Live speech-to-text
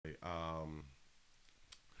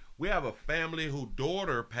We have a family whose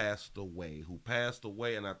daughter passed away,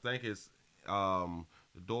 and I think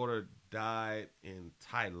the daughter died in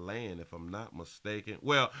Thailand, if I'm not mistaken.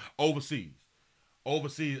 Well, overseas,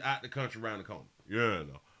 out the country, around the corner. Yeah,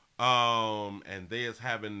 no. And they is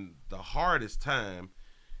having the hardest time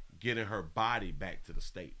getting her body back to the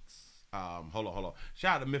states. Hold on.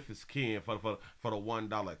 Shout out to Memphis Ken for the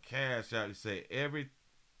 $1 cash out. He said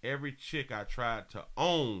every chick I tried to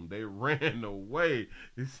own, they ran away.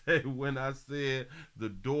 He said when I said the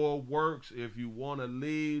door works, if you want to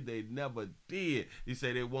leave, they never did. He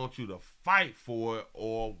said they want you to fight for it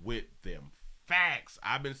or with them. Facts.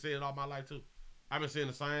 I've been saying it all my life too. I've been saying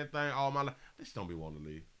the same thing all my life. They just don't be wanting to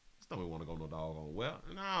leave. Just don't be want to go no doggone well.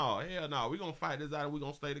 No, hell no. We gonna fight this out and we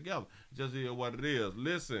gonna stay together. Just hear what it is.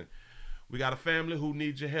 Listen, we got a family who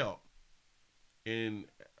needs your help. And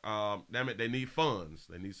damn it, they need funds.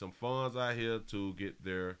 They need some funds out here to get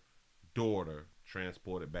their daughter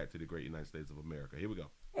transported back to the great United States of America. Here we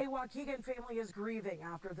go. A Waukegan family is grieving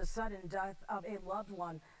after the sudden death of a loved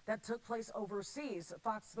one that took place overseas.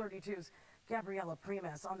 Fox 32's Gabriella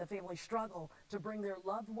Primus on the family struggle to bring their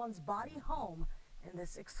loved one's body home in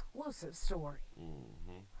this exclusive story.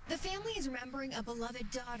 The family is remembering a beloved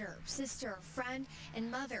daughter, sister, friend, and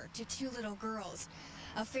mother to two little girls.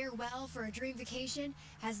 A farewell for a dream vacation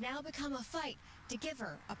has now become a fight to give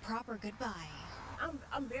her a proper goodbye.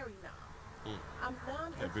 I'm very numb. I'm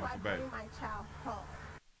numb until I bring my child home.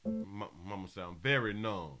 Mama sound very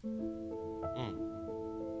numb.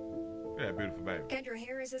 Yeah, beautiful baby. Kendra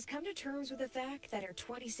Harris has come to terms with the fact that her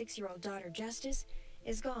 26-year-old daughter, Justice,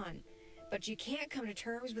 is gone. But she can't come to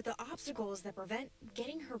terms with the obstacles that prevent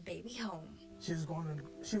getting her baby home. She was going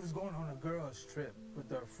on a girls' trip with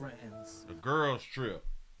her friends. A girls' trip.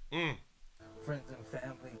 Friends and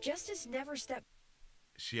family. Justice never stepped.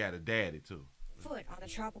 She had a daddy too. Foot on the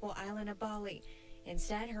tropical island of Bali.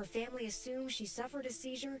 Instead, her family assumed she suffered a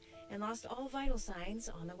seizure and lost all vital signs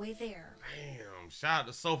on the way there. Damn. Shout out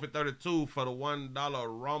to Sophie32 for the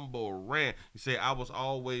 $1 Rumble rant. You say, I was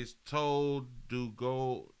always told to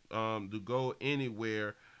go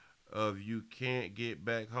anywhere of you can't get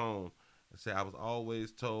back home. I said I was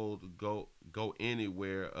always told to go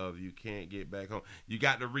anywhere of you can't get back home. You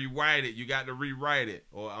got to rewrite it.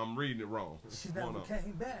 Or I'm reading it wrong. She never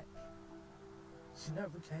came back. She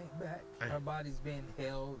never came back. Her body's being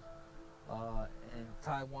held in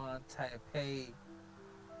Taiwan, Taipei,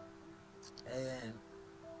 and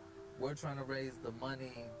we're trying to raise the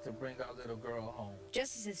money to bring our little girl home.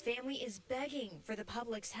 Justice's family is begging for the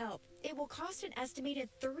public's help. It will cost an estimated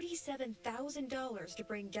 $37,000 to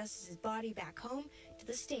bring Justice's body back home to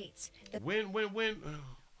the States.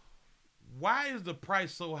 Why is the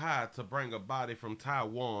price so high to bring a body from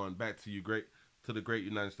Taiwan back to the great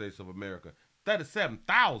United States of America?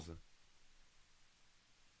 $37,000.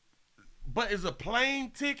 But is a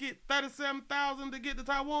plane ticket $37,000 to get to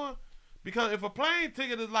Taiwan? Because if a plane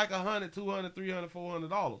ticket is like $100, $200, $300,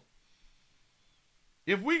 $400,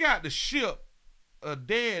 if we got to ship a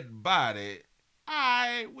dead body,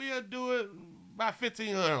 we'll do it by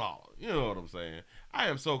 $1,500. You know what I'm saying? I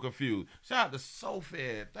am so confused. Shout out to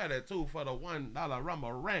Sophie32 for the $1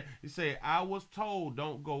 Rumble rant. He said, I was told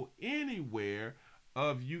don't go anywhere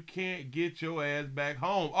of you can't get your ass back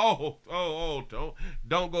home.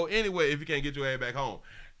 Don't go anywhere if you can't get your ass back home.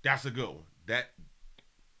 That's a good one.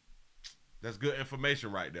 That's good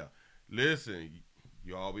information right there. Listen,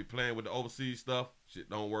 you all be playing with the overseas stuff. Shit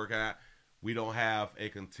don't work out. We don't have a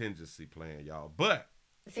contingency plan, y'all. But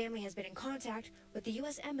the family has been in contact with the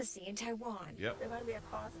U.S. Embassy in Taiwan. Yep. There's going to be a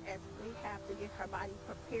cost as we have to get her body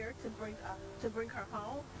prepared to bring her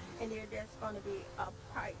home, and there's going to be a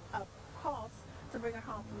cost to bring her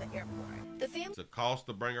home from the airport. It's a cost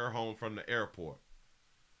to bring her home from the airport.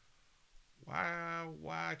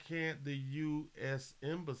 Why can't the U.S.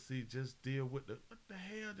 Embassy just deal with what the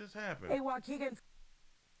hell just happened? Hey, Waukegan.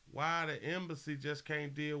 Why the embassy just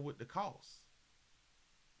can't deal with the costs?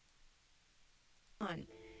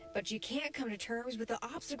 But she can't come to terms with the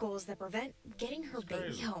obstacles that prevent getting her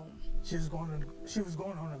baby home. She was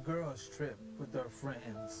going on a girls' trip with her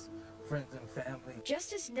friends and family.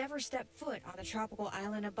 Justice never stepped foot on the tropical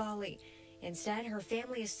island of Bali. Instead, her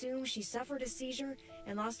family assumed she suffered a seizure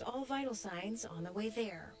and lost all vital signs on the way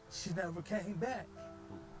there. She never came back.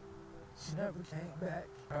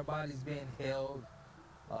 Her body's being held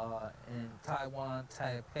in Taiwan,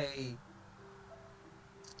 Taipei,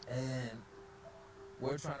 and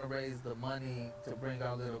we're trying to raise the money to bring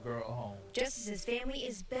our little girl home. Justice's family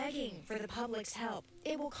is begging for the public's help.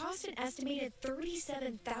 It will cost an estimated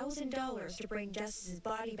 $37,000 to bring Justice's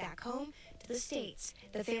body back home to the the States.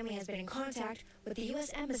 The family has been in contact with the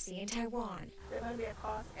U.S. Embassy in Taiwan. There's going to be a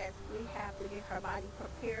cost as we have to get her body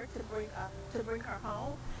prepared to bring her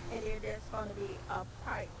home, and there's going to be a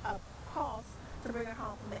cost to bring her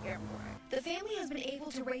home from the airport. The family has been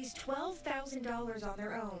able to raise $12,000 on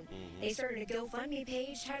their own. They started a GoFundMe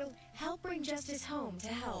page titled Help Bring Justice Home to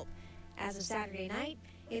help. As of Saturday night,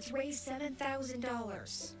 it's raised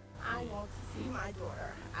 $7,000. I want to see my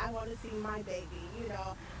daughter. I want to see my baby. You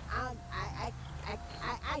know, I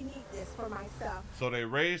need this for myself. So they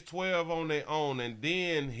raised 12 on their own and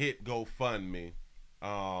then hit GoFundMe,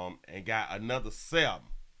 and got another 7.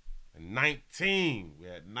 And 19. We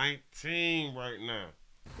had 19 right now.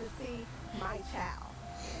 To see my child,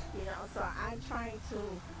 you know, so I'm trying to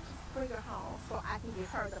bring her home so I can give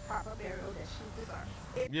her the proper burial that she deserves.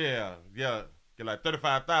 Yeah. Get like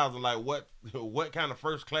 35,000. Like what kind of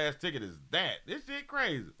first class ticket is that? This shit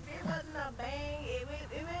crazy. If it wasn't a bang,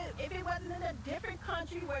 if it wasn't in a different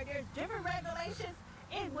country where there's different regulations,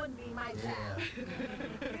 it wouldn't be my child. You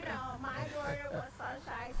know, my daughter was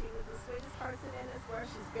sunshine. She was the sweetest person in this world.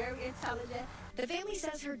 She's very intelligent. The family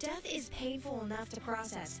says her death is painful enough to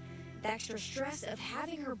process. The extra stress of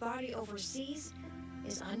having her body overseas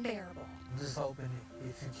is unbearable. I'm just hoping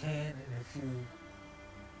if you can and if you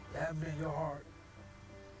have it in your heart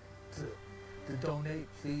to donate,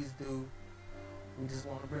 please do. We just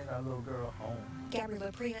want to bring our little girl home.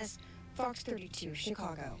 Gabriela Primus, Fox 32,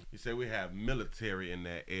 Chicago. You say we have military in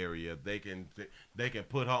that area. They can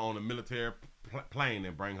put her on a military plane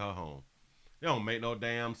and bring her home. It don't make no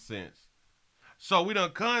damn sense. So we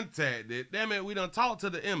done contacted. Damn it, we done talked to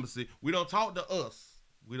the embassy. We done talked to us.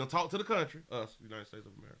 We done talked to the country, us, United States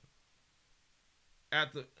of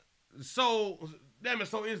America. So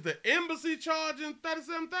is the embassy charging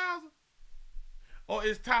 $37,000, or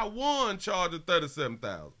is Taiwan charging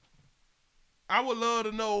 $37,000? I would love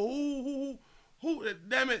to know who.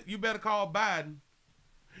 Damn it, you better call Biden.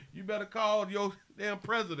 You better call your damn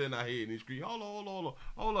president out here in the street. Hold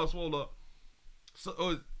up.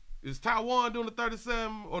 So is Taiwan doing the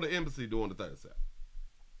 37 or the embassy doing the 37?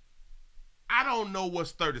 I don't know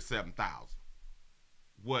what's 37,000.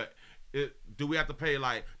 Do we have to pay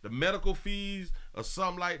like the medical fees or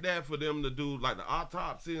something like that for them to do like the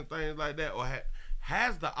autopsy and things like that, or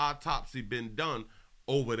has the autopsy been done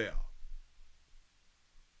over there?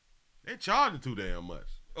 They're charging too damn much.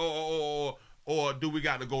 Or do we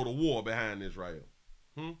got to go to war behind this right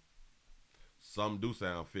here? Some do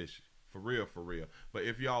sound fishy. For real. But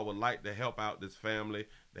if y'all would like to help out this family,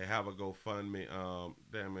 they have a GoFundMe.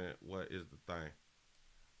 Damn it, what is the thing?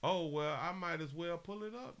 Oh, well, I might as well pull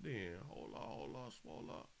it up then. Hold on, swole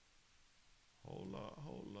up. Hold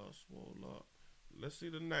up. Let's see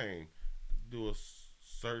the name. Do a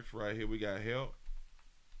search right here. We got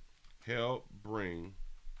help bring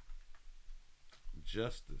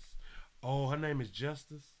justice. Oh, her name is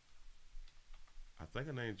Justice. I think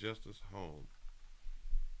her name is Justice Home.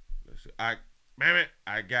 Let's see. I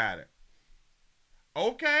got it.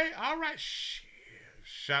 Okay, all right. Shit.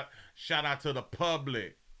 Shout out to the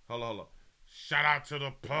public. Hold on. Shout out to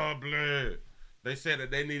the public. They said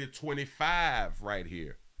that they needed 25 right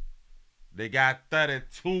here. They got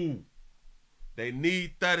 32. They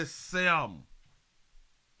need 37.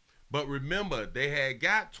 But remember, they had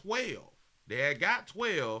got 12. They had got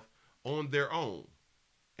 12 on their own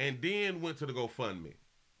and then went to the GoFundMe.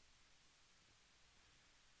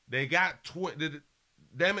 They got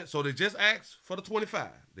damn it, so they just asked for the 25.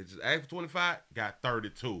 They just asked for 25, got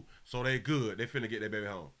 32. So they good. They finna get their baby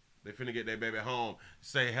home.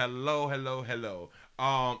 Say hello.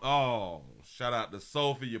 Shout out to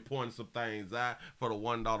Sophie. You're pointing some things out for the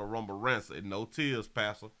 $1 Rumble Ransom. No tears,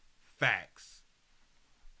 Pastor. Facts.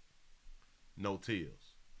 No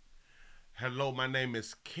tears. Hello, my name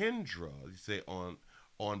is Kendra. You say on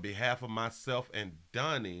behalf of myself and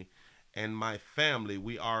Donnie and my family,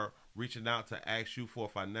 we are reaching out to ask you for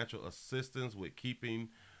financial assistance with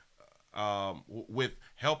with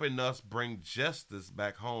helping us bring justice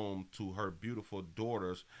back home to her beautiful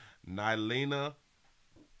daughters, Nylena,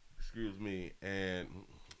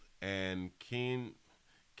 and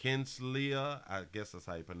Kinslea. I guess that's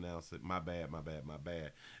how you pronounce it. My bad.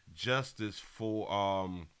 Justice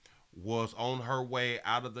was on her way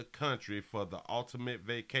out of the country for the ultimate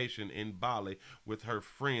vacation in Bali with her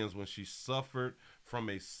friends when she suffered from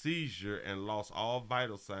a seizure and lost all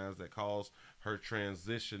vital signs that caused her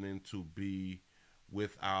transitioning to be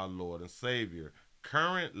with our Lord and Savior.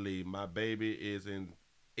 Currently, my baby is in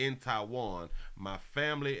Taiwan. My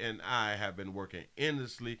family and I have been working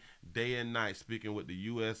endlessly day and night, speaking with the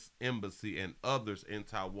U.S. Embassy and others in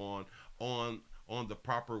Taiwan on the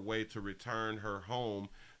proper way to return her home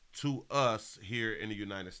to us here in the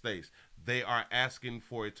United States. They are asking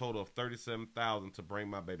for a total of $37,000 to bring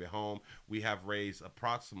my baby home. We have raised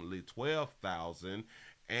approximately $12,000,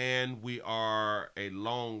 and we are a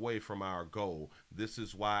long way from our goal. This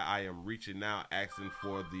is why I am reaching out, asking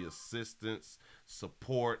for the assistance,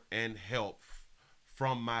 support, and help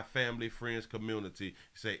from my family, friends, community.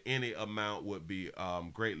 Say any amount would be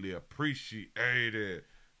greatly appreciated.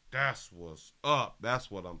 That's what's up.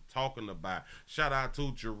 That's what I'm talking about. Shout out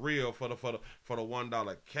to Jarrell for the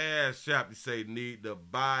 $1 cash app. You say need the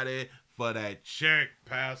body for that check,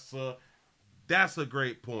 Pastor. That's a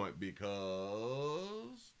great point,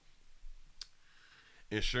 because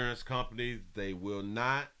insurance companies, they will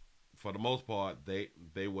not, for the most part,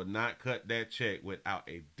 they will not cut that check without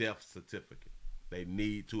a death certificate. They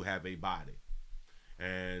need to have a body.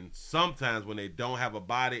 And sometimes when they don't have a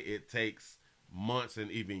body, it takes months and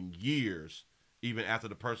even years, even after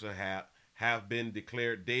the person have been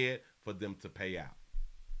declared dead, for them to pay out.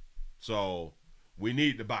 So we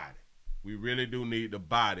need the body. We really do need the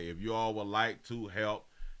body. If you all would like to help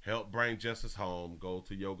bring justice home, go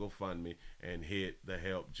to your GoFundMe and hit the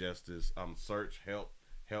Help Justice search help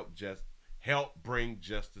bring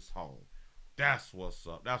justice home. That's what's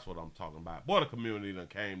up. That's what I'm talking about. Boy, the community done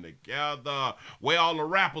came together. Where all the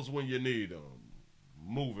rappers when you need them?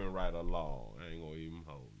 Moving right along. I ain't gonna even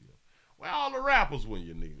hold you. Where all the rappers when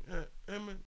you need them?